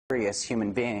curious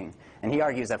human being, and he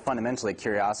argues that fundamentally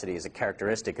curiosity is a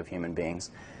characteristic of human beings,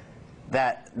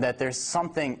 that there's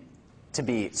something to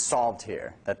be solved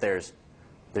here, that there's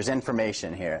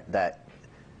information here, that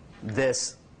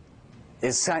this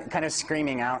is kind of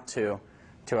screaming out to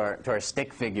our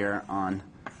stick figure on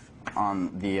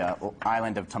the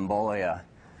island of Tombolia,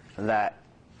 that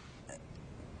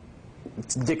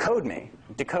decode me,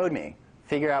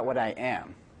 figure out what I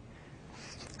am.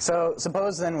 So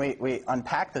suppose then we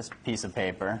unpack this piece of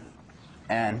paper,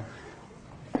 and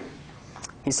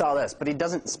he saw this, but he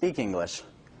doesn't speak English.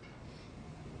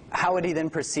 How would he then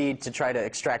proceed to try to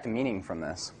extract meaning from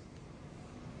this?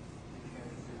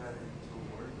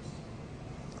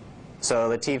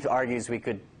 So Latif argues we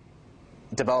could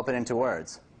develop it into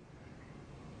words.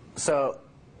 So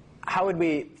how would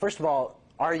we, first of all,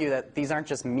 argue that these aren't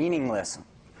just meaningless,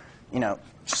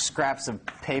 scraps of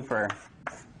paper,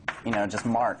 just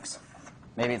marks?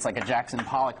 Maybe it's like a Jackson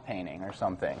Pollock painting or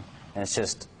something, and it's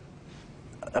just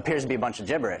appears to be a bunch of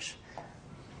gibberish.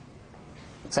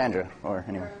 Sandra, or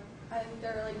anyone? I think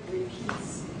there are like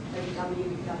repeats, like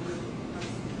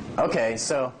www. Okay,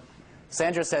 so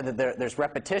Sandra said that there's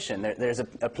repetition. There's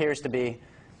appears to be,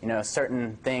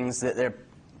 certain things that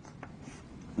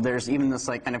there's even this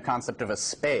like kind of concept of a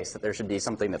space, that there should be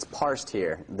something that's parsed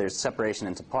here. There's separation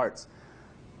into parts.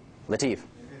 Latif.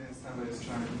 Maybe somebody's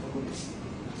trying to fool you.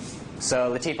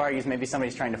 So Latif argues maybe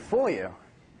somebody's trying to fool you.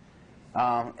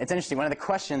 It's interesting. One of the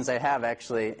questions I have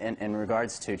actually in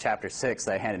regards to Chapter 6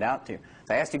 that I handed out to you,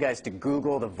 I asked you guys to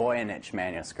Google the Voynich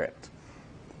manuscript.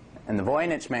 And the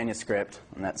Voynich manuscript,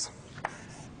 and that's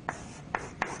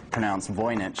pronounced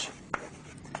Voynich,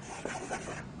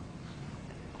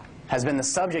 has been the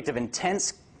subject of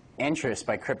intense interest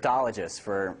by cryptologists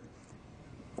for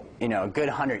a good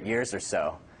 100 years or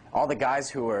so. All the guys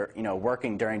who were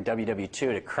working during WW2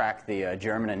 to crack the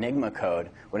German Enigma code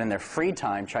would in their free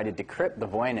time try to decrypt the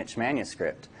Voynich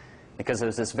manuscript, because it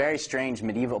was this very strange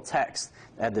medieval text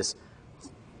that had this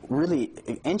really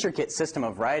intricate system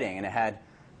of writing, and it had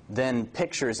then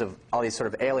pictures of all these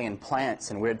sort of alien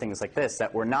plants and weird things like this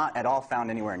that were not at all found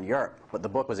anywhere in Europe, but the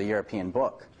book was a European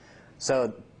book.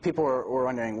 So people were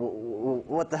wondering,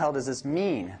 what the hell does this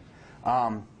mean?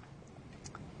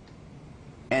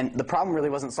 And the problem really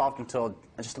wasn't solved until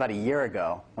just about a year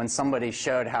ago, when somebody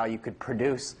showed how you could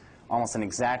produce almost an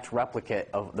exact replicate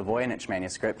of the Voynich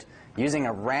manuscript using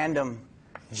a random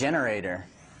generator.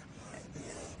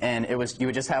 And you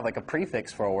would just have like a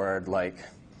prefix for a word like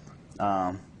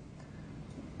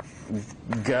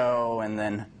go, and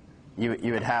then you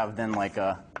would have then like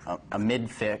a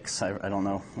midfix, I don't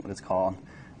know what it's called,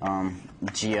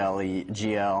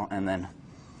 GL, and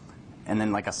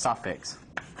then like a suffix.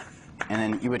 And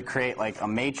then you would create like a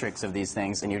matrix of these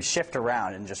things, and you'd shift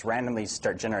around and just randomly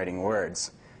start generating words.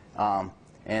 And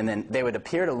then they would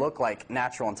appear to look like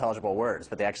natural, intelligible words,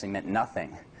 but they actually meant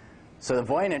nothing. So the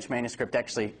Voynich manuscript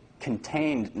actually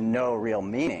contained no real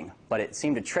meaning, but it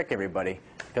seemed to trick everybody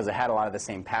because it had a lot of the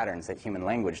same patterns that human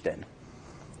language did.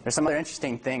 There's some other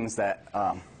interesting things that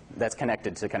that's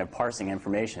connected to kind of parsing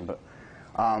information, but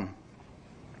I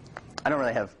don't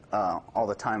really have all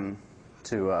the time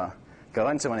to go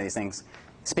into one of these things.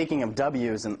 Speaking of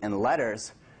W's and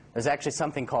letters, there's actually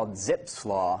something called Zipf's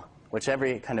law, which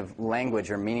every kind of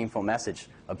language or meaningful message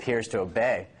appears to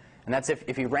obey. And that's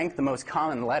if you rank the most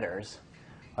common letters,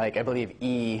 like I believe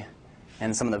E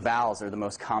and some of the vowels are the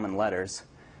most common letters,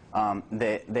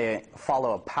 they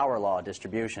follow a power law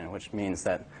distribution, which means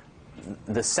that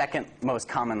the second most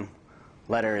common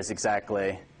letter is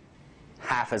exactly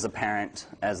half as apparent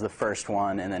as the first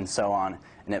one, and then so on.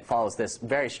 And it follows this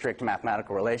very strict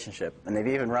mathematical relationship. And they've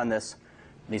even run these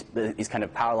kind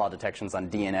of power law detections on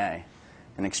DNA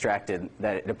and extracted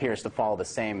that it appears to follow the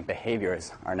same behavior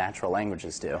as our natural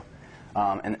languages do.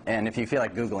 And if you feel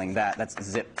like Googling that, that's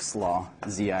Zipf's law,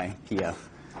 Z-I-P-F.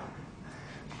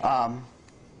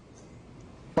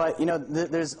 But,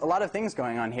 there's a lot of things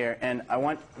going on here, and I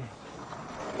want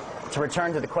to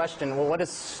return to the question, well, what does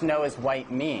snow is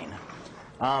white mean?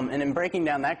 And in breaking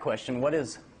down that question, what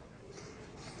does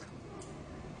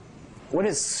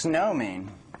snow mean?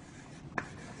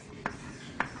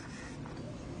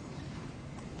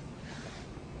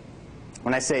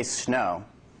 When I say snow,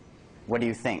 what do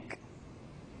you think?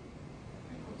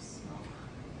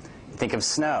 Think of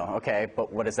snow, okay,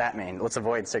 but what does that mean? Let's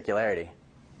avoid circularity.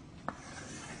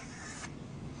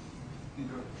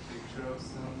 Think of a picture of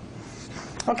snow.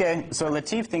 Okay, so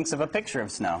Latif thinks of a picture of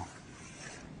snow.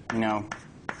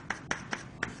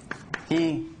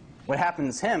 What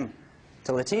happens to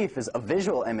Latif is a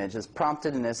visual image is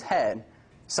prompted in his head,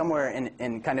 somewhere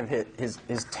in kind of his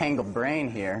tangled brain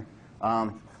here.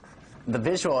 the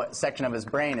visual section of his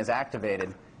brain is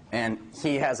activated, and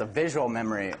he has a visual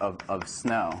memory of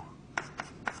snow,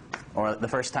 or the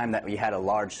first time that we had a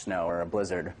large snow or a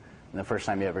blizzard, and the first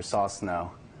time he ever saw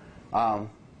snow.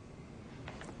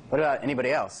 What about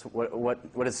anybody else?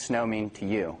 What does snow mean to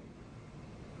you?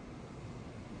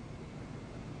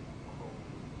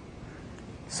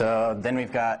 So then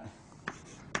we've got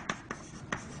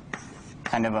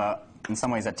kind of in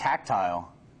some ways, a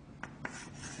tactile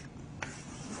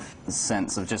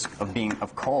sense of being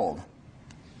cold.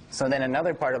 So then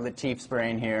another part of the Chief's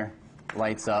brain here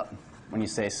lights up when you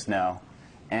say snow,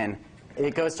 and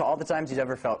it goes to all the times you've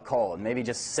ever felt cold. Maybe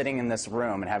just sitting in this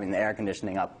room and having the air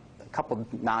conditioning up a couple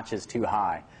notches too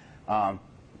high.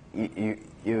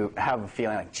 You have a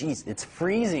feeling like, geez, it's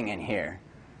freezing in here,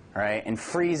 right? And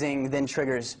freezing then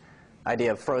triggers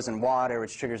idea of frozen water,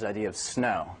 which triggers the idea of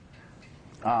snow.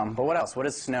 But what else? What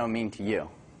does snow mean to you?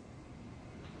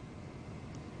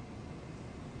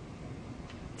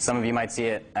 Some of you might see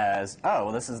it as, oh,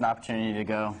 well, this is an opportunity to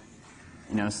go,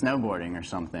 snowboarding or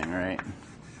something, right?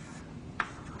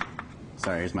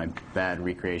 Sorry, here's my bad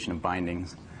recreation of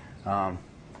bindings.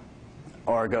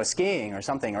 Or go skiing or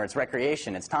something, or it's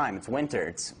recreation, it's time, it's winter,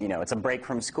 it's a break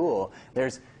from school.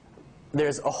 There's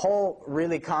a whole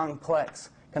really complex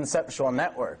conceptual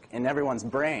network in everyone's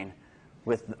brain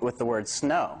with the word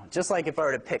snow. Just like if I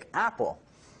were to pick apple,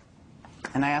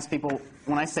 and I ask people,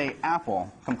 when I say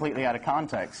apple, completely out of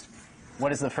context,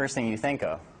 what is the first thing you think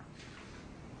of?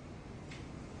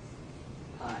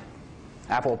 Pie.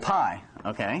 Apple pie,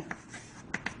 okay.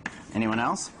 Anyone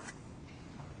else?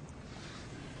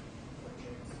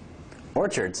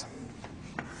 Orchards.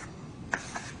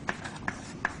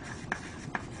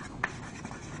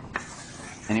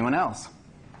 Anyone else?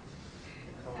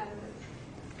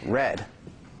 Red.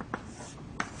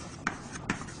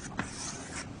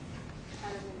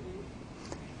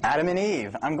 Adam and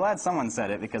Eve. I'm glad someone said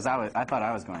it because I thought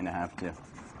I was going to have to.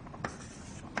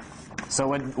 So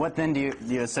what then do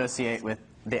you associate with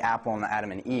the apple and the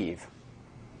Adam and Eve?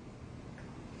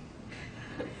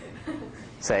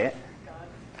 Say it.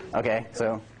 Okay,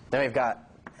 so then we've got,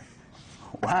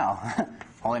 wow,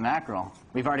 holy mackerel.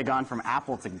 We've already gone from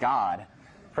apple to God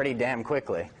pretty damn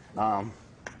quickly.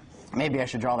 Maybe I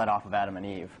should draw that off of Adam and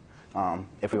Eve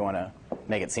if we want to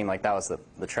make it seem like that was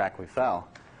the track we fell.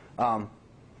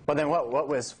 But then what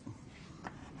was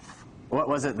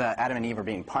it that Adam and Eve were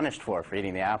being punished for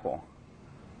eating the apple?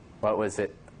 What was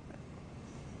it?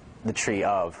 The tree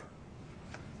of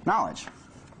knowledge.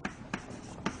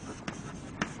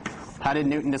 How did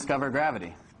Newton discover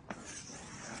gravity?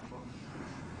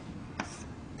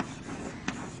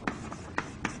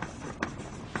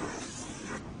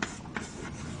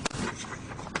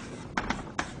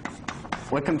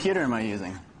 What computer am I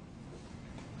using?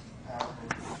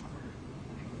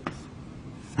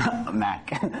 A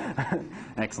Mac.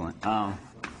 Excellent.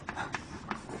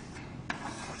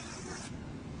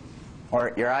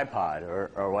 Or your iPod,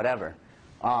 or whatever.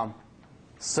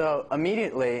 So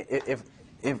immediately,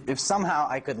 if somehow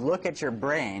I could look at your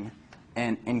brain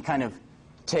and kind of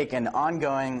take an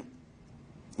ongoing,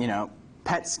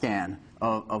 PET scan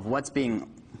of what's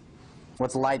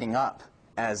lighting up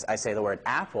as I say the word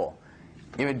apple,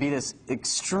 it would be this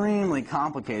extremely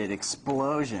complicated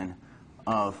explosion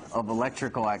of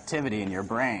electrical activity in your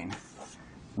brain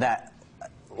that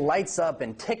lights up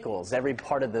and tickles every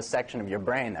part of this section of your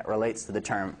brain that relates to the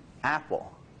term apple,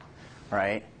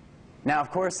 right? Now,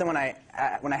 of course, then when I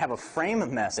have a frame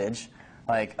of message,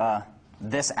 like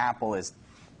this apple is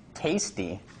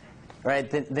tasty, right,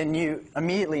 then you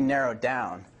immediately narrow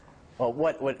down, well,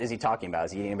 what is he talking about?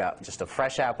 Is he eating about just a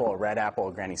fresh apple, a red apple,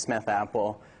 a Granny Smith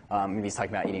apple? Maybe he's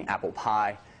talking about eating apple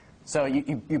pie. So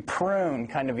you prune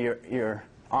kind of your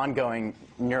ongoing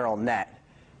neural net,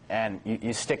 and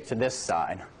you stick to this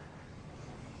side.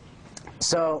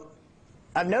 So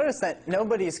I've noticed that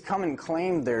nobody's come and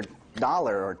claimed their $1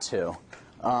 or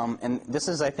 $2. And this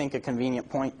is, I think, a convenient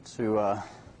point to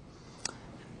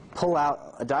pull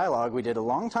out a dialogue we did a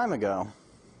long time ago.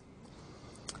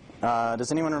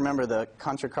 Does anyone remember the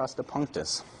Contra Costa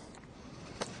Punctus?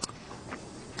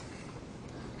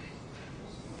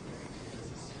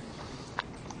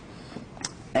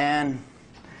 And,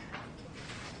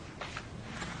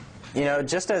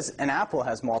 just as an apple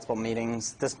has multiple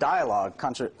meanings, this dialogue,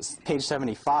 page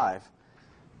 75,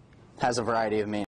 has a variety of meanings.